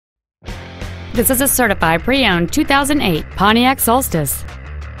This is a certified pre-owned 2008 Pontiac Solstice.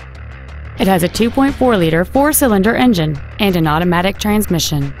 It has a 2.4-liter four-cylinder engine and an automatic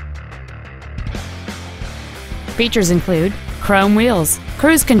transmission. Features include chrome wheels,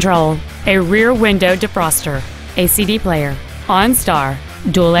 cruise control, a rear window defroster, a CD player, OnStar,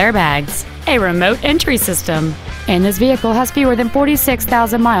 dual airbags, a remote entry system, and this vehicle has fewer than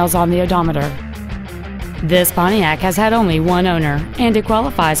 46,000 miles on the odometer. This Pontiac has had only one owner, and it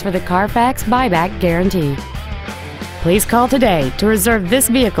qualifies for the Carfax buyback guarantee. Please call today to reserve this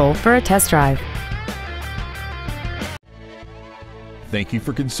vehicle for a test drive. Thank you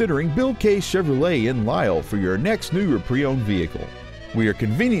for considering Bill K. Chevrolet in Lisle for your next new or pre-owned vehicle. We are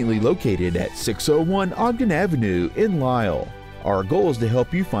conveniently located at 601 Ogden Avenue in Lisle. Our goal is to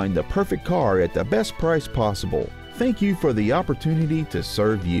help you find the perfect car at the best price possible. Thank you for the opportunity to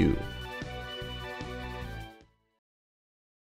serve you.